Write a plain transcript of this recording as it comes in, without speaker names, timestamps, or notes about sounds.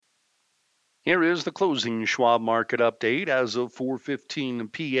Here is the closing Schwab market update as of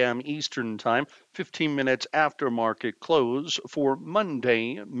 4:15 p.m. Eastern Time, 15 minutes after market close for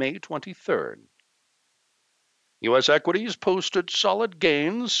Monday, May 23rd. U.S. equities posted solid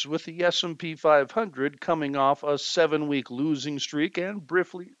gains with the S&P 500 coming off a 7-week losing streak and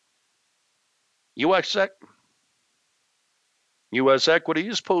briefly U.S. U.S.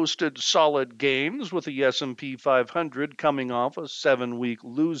 equities posted solid gains with the S&P 500 coming off a 7-week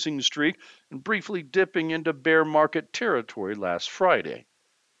losing streak and briefly dipping into bear market territory last Friday.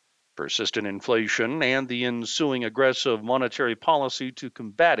 Persistent inflation and the ensuing aggressive monetary policy to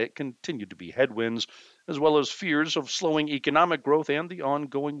combat it continue to be headwinds, as well as fears of slowing economic growth and the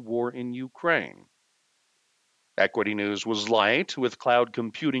ongoing war in Ukraine. Equity news was light, with cloud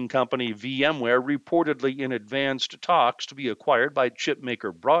computing company VMware reportedly in advanced talks to be acquired by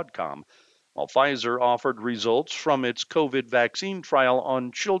chipmaker Broadcom, while Pfizer offered results from its COVID vaccine trial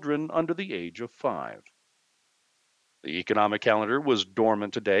on children under the age of 5. The economic calendar was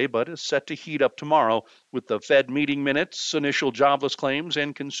dormant today, but is set to heat up tomorrow, with the Fed meeting minutes, initial jobless claims,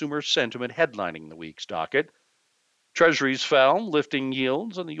 and consumer sentiment headlining the week's docket. Treasuries fell, lifting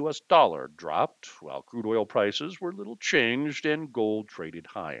yields, and the U.S. dollar dropped, while crude oil prices were little changed and gold traded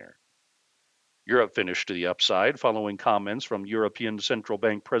higher. Europe finished to the upside following comments from European Central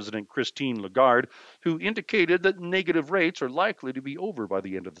Bank President Christine Lagarde, who indicated that negative rates are likely to be over by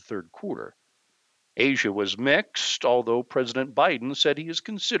the end of the third quarter. Asia was mixed, although President Biden said he is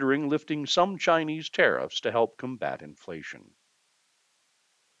considering lifting some Chinese tariffs to help combat inflation.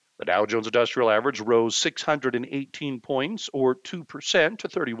 The Dow Jones Industrial Average rose 618 points, or 2%, to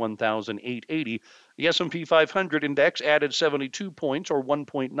 31,880. The S&P 500 index added 72 points, or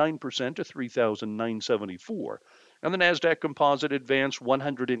 1.9%, to 3,974. And the Nasdaq Composite advanced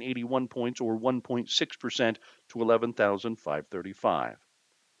 181 points, or 1.6%, to 11,535.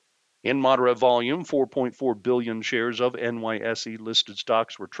 In moderate volume, 4.4 billion shares of NYSE listed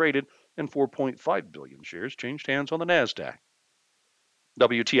stocks were traded, and 4.5 billion shares changed hands on the Nasdaq.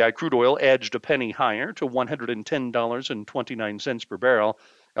 WTI crude oil edged a penny higher to $110.29 per barrel.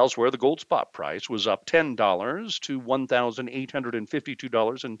 Elsewhere, the gold spot price was up $10 to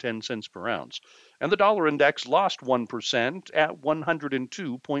 $1,852.10 per ounce, and the dollar index lost 1% at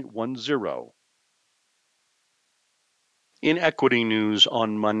 102.10. In equity news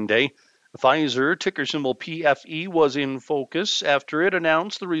on Monday, Pfizer, ticker symbol PFE, was in focus after it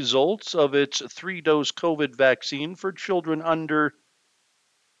announced the results of its 3-dose COVID vaccine for children under.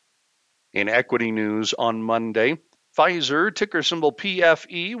 In equity news on Monday, Pfizer, ticker symbol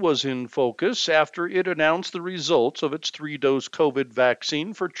PFE, was in focus after it announced the results of its 3-dose COVID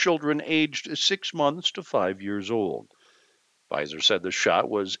vaccine for children aged 6 months to 5 years old. Pfizer said the shot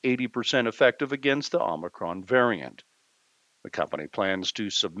was 80% effective against the Omicron variant. The company plans to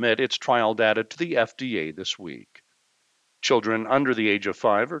submit its trial data to the FDA this week. Children under the age of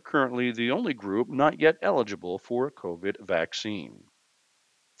 5 are currently the only group not yet eligible for a COVID vaccine.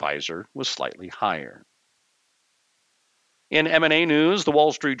 Pfizer was slightly higher. In M&A news, the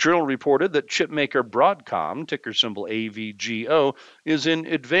Wall Street Journal reported that chipmaker Broadcom, ticker symbol AVGO, is in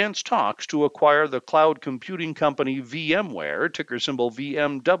advanced talks to acquire the cloud computing company VMware, ticker symbol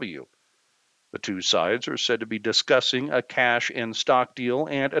VMW. The two sides are said to be discussing a cash and stock deal,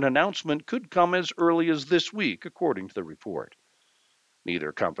 and an announcement could come as early as this week, according to the report.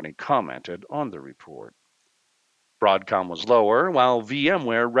 Neither company commented on the report. Broadcom was lower, while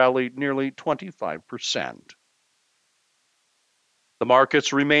VMware rallied nearly 25%. The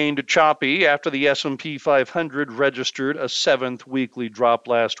markets remained choppy after the S&P 500 registered a 7th weekly drop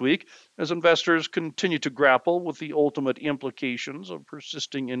last week, as investors continue to grapple with the ultimate implications of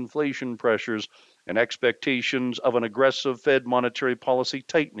persisting inflation pressures and expectations of an aggressive Fed monetary policy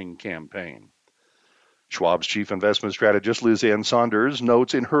tightening campaign. Schwab's chief investment strategist, Liz Ann Saunders,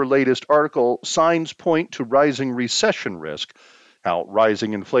 notes in her latest article, signs point to rising recession risk, how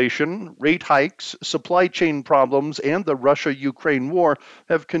rising inflation, rate hikes, supply chain problems, and the Russia-Ukraine war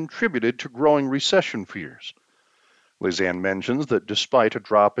have contributed to growing recession fears. Liz Ann mentions that despite a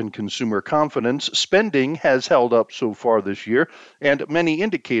drop in consumer confidence, spending has held up so far this year, and many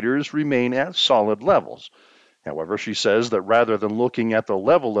indicators remain at solid levels. However, she says that rather than looking at the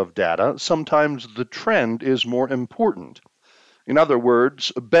level of data, sometimes the trend is more important. In other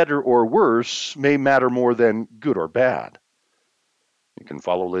words, better or worse may matter more than good or bad. You can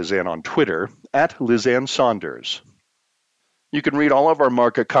follow Liz Ann on Twitter at Liz Ann Saunders. You can read all of our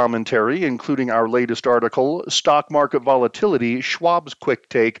market commentary, including our latest article, Stock Market Volatility, Schwab's Quick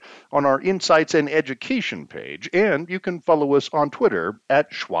Take, on our Insights and Education page, and you can follow us on Twitter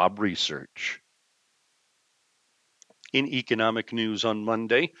at Schwab Research. In economic news on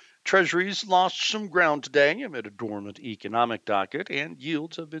Monday, Treasuries lost some ground today amid a dormant economic docket, and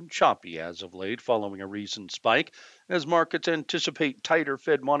yields have been choppy as of late following a recent spike as markets anticipate tighter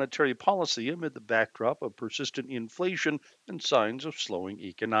Fed monetary policy amid the backdrop of persistent inflation and signs of slowing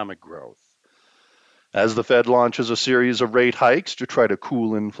economic growth. As the Fed launches a series of rate hikes to try to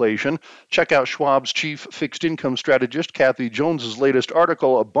cool inflation, check out Schwab's chief fixed income strategist Kathy Jones's latest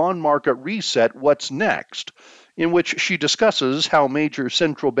article, A Bond Market Reset, What's Next?, in which she discusses how major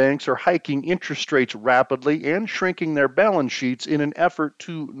central banks are hiking interest rates rapidly and shrinking their balance sheets in an effort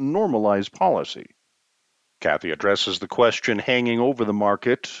to normalize policy. Kathy addresses the question hanging over the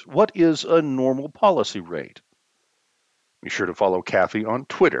market: what is a normal policy rate? Be sure to follow Kathy on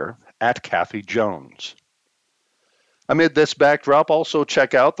Twitter at Kathy Jones. Amid this backdrop, also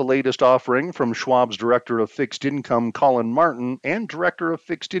check out the latest offering from Schwab's Director of Fixed Income, Colin Martin, and Director of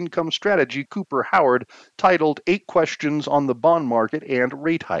Fixed Income Strategy, Cooper Howard, titled 8 Questions on the Bond Market and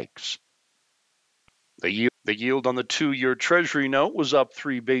Rate Hikes. The yield on the 2-year Treasury note was up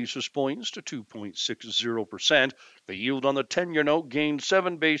 3 basis points to 2.60%. The yield on the 10-year note gained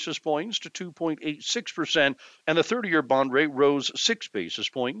 7 basis points to 2.86%, and the 30-year bond rate rose 6 basis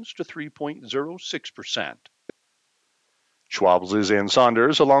points to 3.06%. Schwab's Liz Ann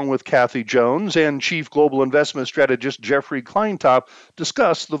Saunders, along with Kathy Jones and Chief Global Investment Strategist Jeffrey Kleintop,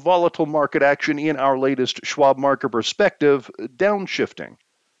 discuss the volatile market action in our latest Schwab Market Perspective, Downshifting.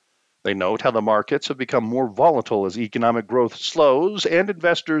 They note how the markets have become more volatile as economic growth slows and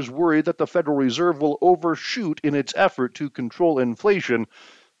investors worry that the Federal Reserve will overshoot in its effort to control inflation,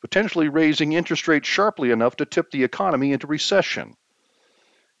 potentially raising interest rates sharply enough to tip the economy into recession.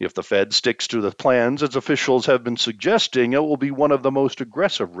 If the Fed sticks to the plans its officials have been suggesting, it will be one of the most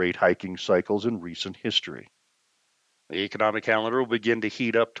aggressive rate hiking cycles in recent history. The economic calendar will begin to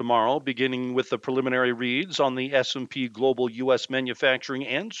heat up tomorrow, beginning with the preliminary reads on the S&P Global U.S. Manufacturing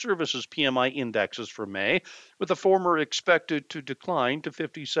and Services PMI indexes for May, with the former expected to decline to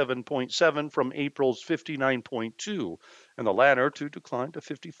 57.7 from April's 59.2, and the latter to decline to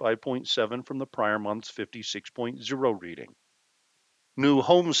 55.7 from the prior month's 56.0 reading. New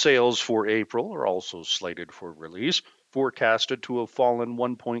home sales for April are also slated for release, forecasted to have fallen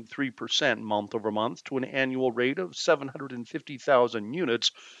 1.3% month over month to an annual rate of 750,000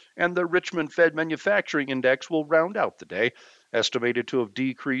 units, and the Richmond Fed Manufacturing Index will round out the day, estimated to have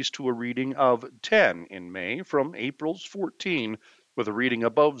decreased to a reading of 10 in May from April's 14, with a reading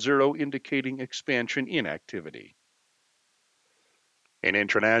above zero indicating expansion in activity. In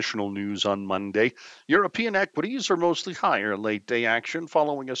international news on Monday, European equities are mostly higher late-day action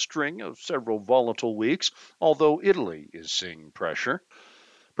following a string of several volatile weeks, although Italy is seeing pressure.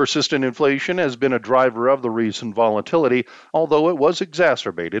 Persistent inflation has been a driver of the recent volatility, although it was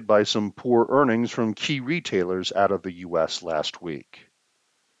exacerbated by some poor earnings from key retailers out of the U.S. last week.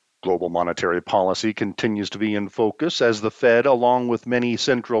 Global monetary policy continues to be in focus as the Fed, along with many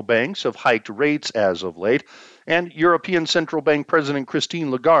central banks, have hiked rates as of late, and European Central Bank President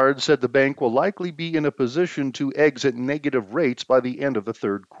Christine Lagarde said the bank will likely be in a position to exit negative rates by the end of the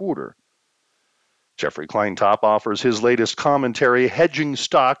third quarter. Jeffrey Kleintop offers his latest commentary, Hedging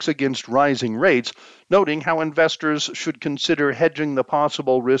Stocks Against Rising Rates, noting how investors should consider hedging the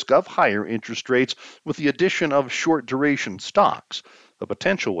possible risk of higher interest rates with the addition of short-duration stocks, a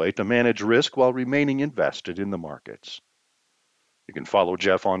potential way to manage risk while remaining invested in the markets. You can follow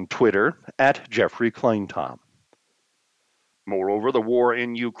Jeff on Twitter at Jeffrey Kleintop. Moreover, the war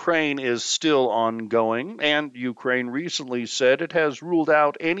in Ukraine is still ongoing, and Ukraine recently said it has ruled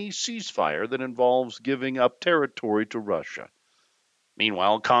out any ceasefire that involves giving up territory to Russia.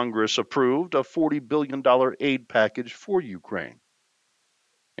 Meanwhile, Congress approved a $40 billion aid package for Ukraine.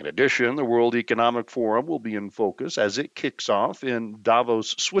 In addition, the World Economic Forum will be in focus as it kicks off in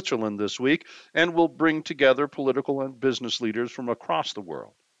Davos, Switzerland this week, and will bring together political and business leaders from across the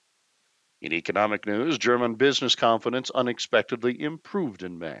world. In economic news, German business confidence unexpectedly improved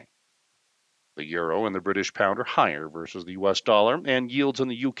in May. The euro and the British pound are higher versus the US dollar, and yields in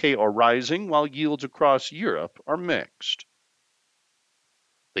the UK are rising, while yields across Europe are mixed.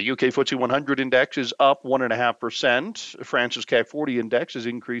 The UK FTSE 100 index is up 1.5%. France's CAC 40 index is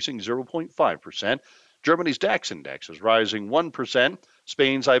increasing 0.5%. Germany's DAX index is rising 1%.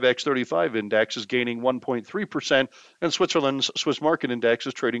 Spain's IBEX 35 index is gaining 1.3%. And Switzerland's Swiss market index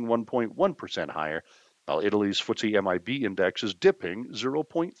is trading 1.1% higher, while Italy's FTSE MIB index is dipping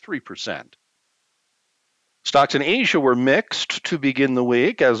 0.3%. Stocks in Asia were mixed to begin the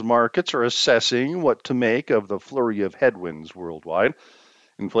week as markets are assessing what to make of the flurry of headwinds worldwide.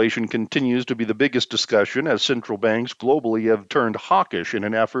 Inflation continues to be the biggest discussion as central banks globally have turned hawkish in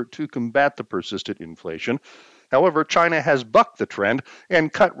an effort to combat the persistent inflation. However, China has bucked the trend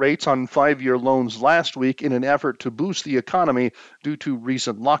and cut rates on 5-year loans last week in an effort to boost the economy due to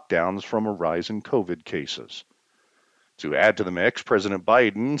recent lockdowns from a rise in COVID cases. To add to the mix, President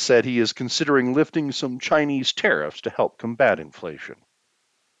Biden said he is considering lifting some Chinese tariffs to help combat inflation.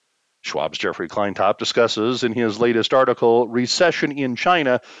 Schwab's Jeffrey Kleintop discusses in his latest article, Recession in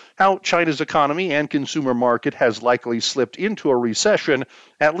China, how China's economy and consumer market has likely slipped into a recession,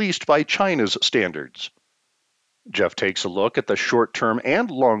 at least by China's standards. Jeff takes a look at the short-term and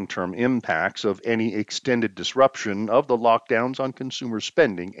long-term impacts of any extended disruption of the lockdowns on consumer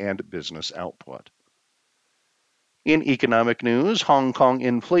spending and business output. In economic news, Hong Kong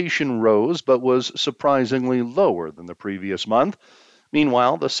inflation rose but was surprisingly lower than the previous month.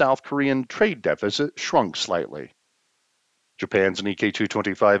 Meanwhile, the South Korean trade deficit shrunk slightly. Japan's Nikkei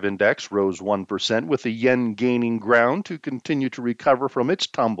 225 index rose 1%, with the yen gaining ground to continue to recover from its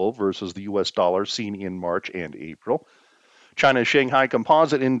tumble versus the US dollar seen in March and April. China's Shanghai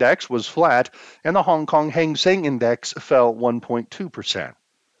Composite Index was flat, and the Hong Kong Hang Seng Index fell 1.2%.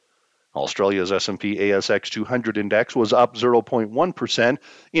 Australia's S&P ASX 200 index was up 0.1%.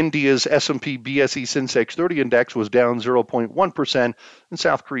 India's S&P BSE Sensex 30 index was down 0.1%, and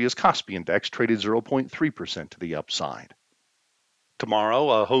South Korea's Kospi index traded 0.3% to the upside. Tomorrow,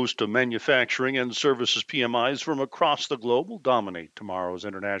 a host of manufacturing and services PMIs from across the globe will dominate tomorrow's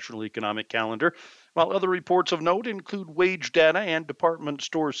international economic calendar, while other reports of note include wage data and department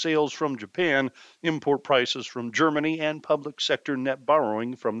store sales from Japan, import prices from Germany, and public sector net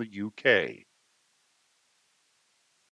borrowing from the UK.